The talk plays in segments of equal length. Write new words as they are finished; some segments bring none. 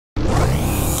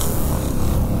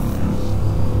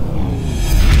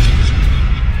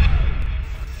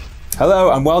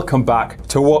Hello and welcome back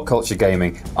to What Culture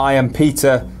Gaming. I am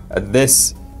Peter and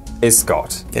this is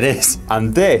Scott. It is.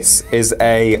 And this is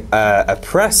a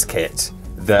press kit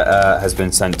that has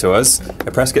been sent to us. A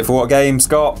press kit for what game,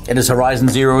 Scott? It is Horizon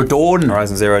Zero Dawn.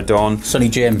 Horizon Zero Dawn. Sonny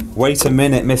Jim. Wait a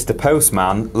minute, Mr.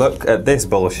 Postman. Look at this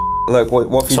bullshit. Look, what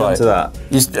have you done to that?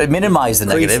 Just minimise the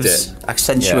negatives, it.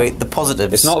 accentuate the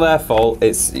positives. It's not their fault,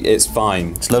 it's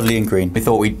fine. It's lovely and green. We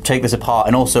thought we'd take this apart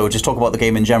and also just talk about the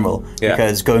game in general,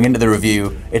 because going into the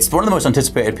review, it's one of the most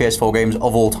anticipated PS4 games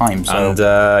of all time. So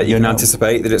and you can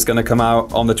anticipate that it's going to come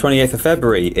out on the 28th of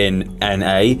February in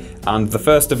NA and the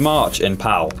 1st of March in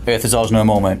PAL. Earth is ours no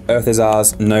more, mate. Earth is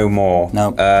ours no more.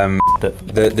 No.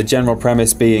 The general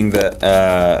premise being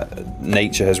that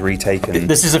nature has retaken...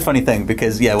 This is a funny thing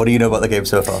because, what do you know about the game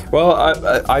so far? Well,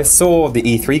 I saw the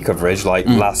E3 coverage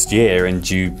last year in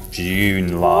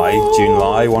July,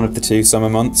 one of the two summer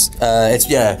months. It's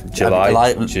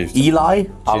July. Eli?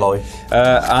 Alloy.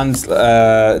 And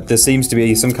there seems to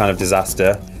be some kind of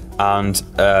disaster. And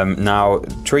now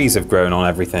trees have grown on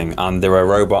everything, and there are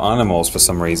robot animals for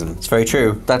some reason. It's very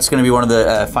true. That's going to be one of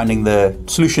the finding the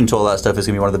solution to all that stuff is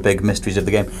going to be one of the big mysteries of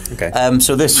the game. Okay.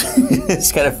 So this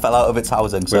this kind of fell out of its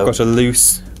housing. So we've got a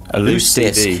loose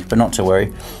CD, disc, but not to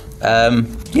worry.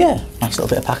 Nice little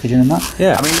bit of packaging in that.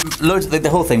 Yeah. I mean, loads. The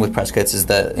whole thing with press kits is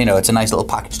that it's a nice little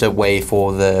packaged up way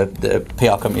for the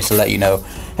PR companies to let you know,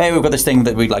 hey, we've got this thing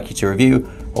that we'd like you to review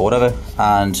or whatever,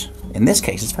 and in this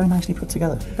case, it's very nicely put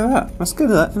together. Look at that. That's good.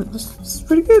 That's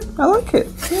pretty good. I like it.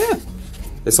 Yeah.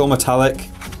 It's all metallic.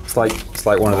 It's like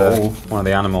one of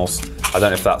the animals. I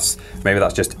don't know if maybe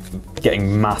that's just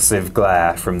getting massive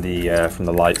glare from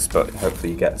the lights, but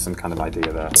hopefully you get some kind of idea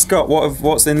there. Scott,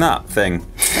 what's in that thing?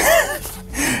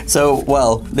 So,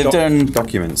 well, they've done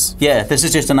documents. Yeah, this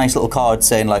is just a nice little card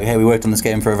saying like, hey, we worked on this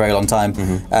game for a very long time.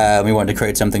 We wanted to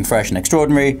create something fresh and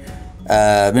extraordinary.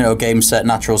 Game set,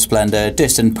 natural splendor,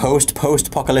 distant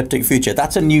post-apocalyptic future.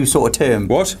 That's a new sort of term.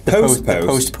 What?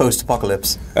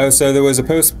 Post-apocalypse. Oh, so there was a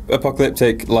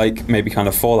post-apocalyptic, like maybe kind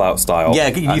of Fallout style. Yeah,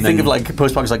 you think of like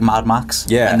post-apocalyptic like Mad Max.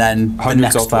 Yeah, and then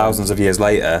hundreds or thousands of years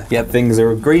later, things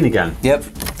are green again. Yep,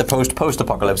 the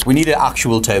post-apocalypse. We need an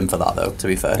actual term for that, though. To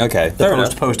be fair. Okay.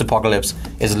 The post-apocalypse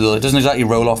is it doesn't exactly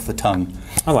roll off the tongue.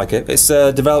 I like it. It's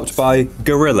developed by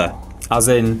Guerrilla, as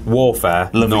in warfare,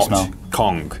 not smell.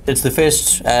 Kong. It's the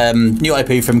first new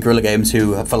IP from Guerrilla Games,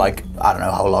 who for like, I don't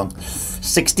know how long,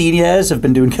 16 years have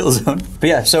been doing Killzone. But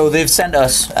yeah, so they've sent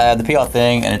us the PR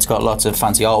thing, and it's got lots of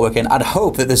fancy artwork in. I'd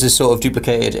hope that this is sort of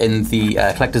duplicated in the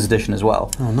collector's edition as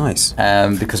well. Oh, nice.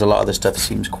 Because a lot of the stuff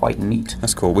seems quite neat.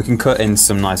 That's cool. We can cut in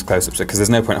some nice close-ups, because there's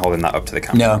no point holding that up to the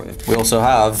camera. No, we also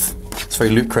have, it's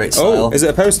very Loot Crate style. Oh, is it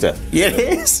a poster? Yeah,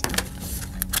 it is.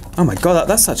 Oh my god,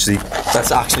 that's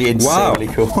actually insanely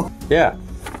cool. Yeah.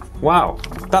 Wow.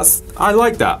 I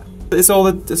like that. It's all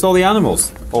the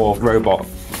animals or robot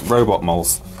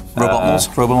moles. Robot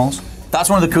moles.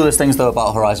 That's one of the coolest things though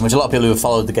about Horizon, which a lot of people who have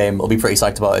followed the game will be pretty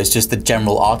psyched about, is just the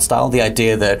general art style. The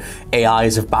idea that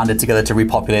AIs have banded together to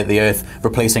repopulate the Earth,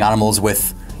 replacing animals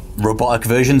with robotic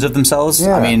versions of themselves.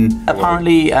 Yeah. I mean,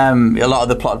 apparently, a lot of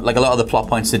the plot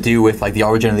points to do with like the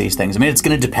origin of these things. I mean, it's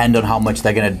going to depend on how much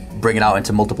they're going to bring it out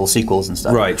into multiple sequels and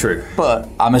stuff. Right. True. But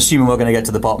I'm assuming we're going to get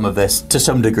to the bottom of this to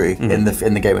some degree in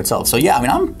the game itself. So yeah, I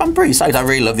mean, I'm pretty psyched. I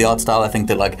really love the art style. I think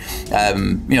that like,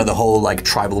 the whole like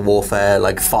tribal warfare,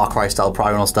 like Far Cry style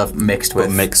primal stuff mixed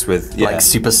with like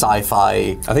super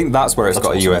sci-fi. I think that's where it's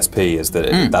got a USP, is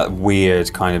that that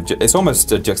weird kind of. It's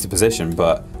almost a juxtaposition,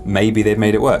 but maybe they've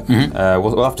made it work.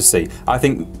 We'll have to see. I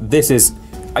think this is.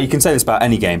 You can say this about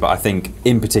any game, but I think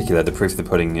in particular the proof of the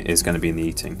pudding is going to be in the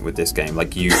eating with this game.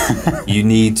 Like you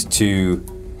need to.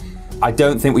 I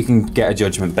don't think we can get a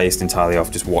judgment based entirely off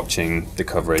just watching the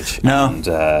coverage. No. And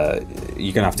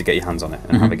you're going to have to get your hands on it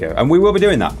and have a go. And we will be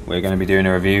doing that. We're going to be doing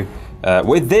a review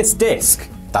with this disc.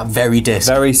 That very disc.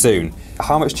 Very soon.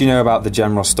 How much do you know about the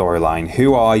general storyline?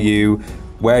 Who are you?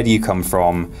 Where do you come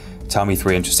from? Tell me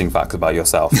 3 interesting facts about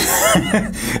yourself.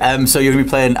 So you're gonna be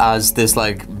playing as this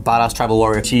like badass tribal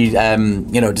warrior. She,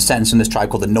 descends from this tribe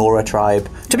called the Nora tribe.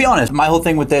 To be honest, my whole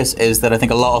thing with this is that I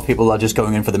think a lot of people are just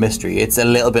going in for the mystery. It's a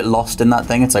little bit lost in that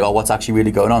thing. It's like, oh, what's actually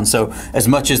really going on? So as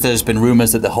much as there's been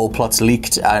rumors that the whole plot's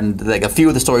leaked, and like a few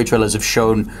of the story trailers have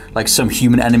shown like some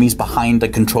human enemies behind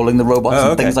like controlling the robots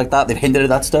and things like that. They've hinted at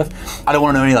that stuff. I don't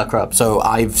want to know any of that crap. So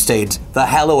I've stayed the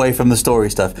hell away from the story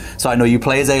stuff. So I know you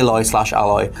play as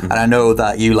Aloy/Alloy, and I know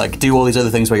that you like do all these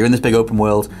other things where you're in this big open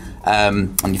world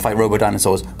and you fight robo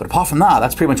dinosaurs. But apart from that,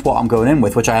 that's pretty much what I'm going in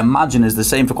with, which I imagine is the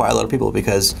same for quite a lot of people,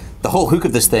 because the whole hook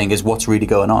of this thing is what's really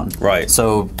going on. Right.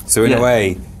 So in a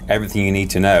way, everything you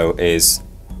need to know is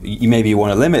maybe you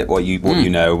want to limit what you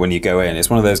know when you go in. It's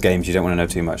one of those games you don't want to know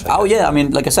too much. Oh yeah, I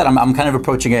mean, like I said, I'm kind of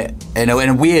approaching it in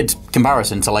a weird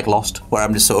comparison to like Lost, where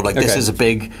I'm just sort of like, this is a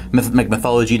big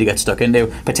mythology to get stuck into,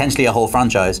 potentially a whole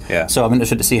franchise. Yeah. So I'm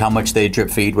interested to see how much they drip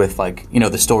feed with like, you know,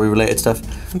 the story related stuff.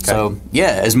 Okay. So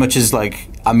yeah, as much as like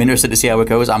I'm interested to see how it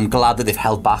goes, I'm glad that they've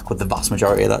held back with the vast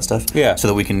majority of that stuff. Yeah. So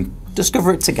that we can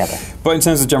discover it together. But in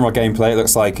terms of general gameplay, it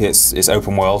looks like it's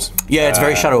open world. Yeah, it's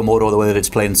very Shadow of Mordor the way that it's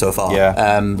played so far.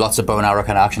 Yeah. Lots of bow and arrow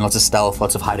kind of action, lots of stealth,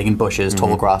 lots of hiding in bushes,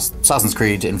 tall grass, Assassin's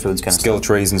Creed influence kind of skill stuff.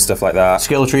 trees and stuff like that.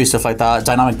 Skill trees, stuff like that.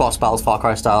 Dynamic boss battles, Far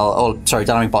Cry style. Oh, sorry,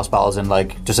 dynamic boss battles in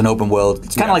like just an open world.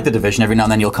 It's kind of like The Division. Every now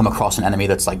and then you'll come across an enemy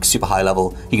that's like super high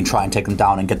level. You can try and take them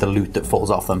down and get the loot that falls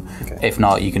off them. Okay. If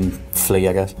not, you can flee,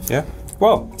 I guess. Yeah.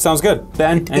 Well, sounds good.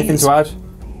 Ben, anything to add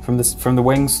from the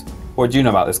wings? What do you know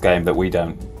about this game that we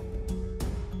don't?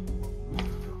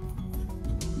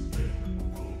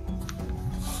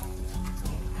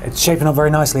 It's shaping up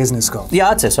very nicely, isn't it, Scott? Yeah,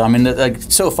 I'd say so. I mean, like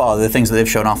so far, the things that they've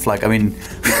shown off, like, I mean,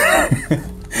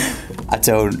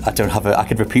 I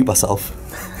could repeat myself.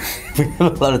 We have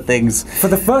a lot of things. For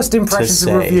the first impressions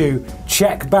of review,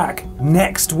 check back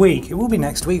next week. It will be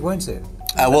next week, won't it?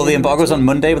 Well, the embargo's on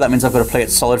Monday, but that means I've got to play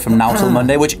it solid from now till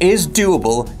Monday, which is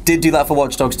doable. Did do that for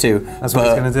Watch Dogs 2. That's what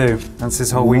it's going to do. That's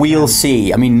his whole weekend. We'll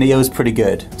see. I mean, Neo's pretty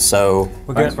good, so...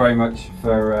 Thanks very much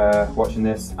for watching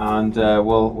this, and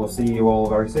we'll see you all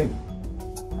very soon.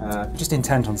 Just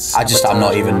intent on sabotage. I'm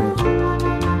not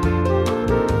even...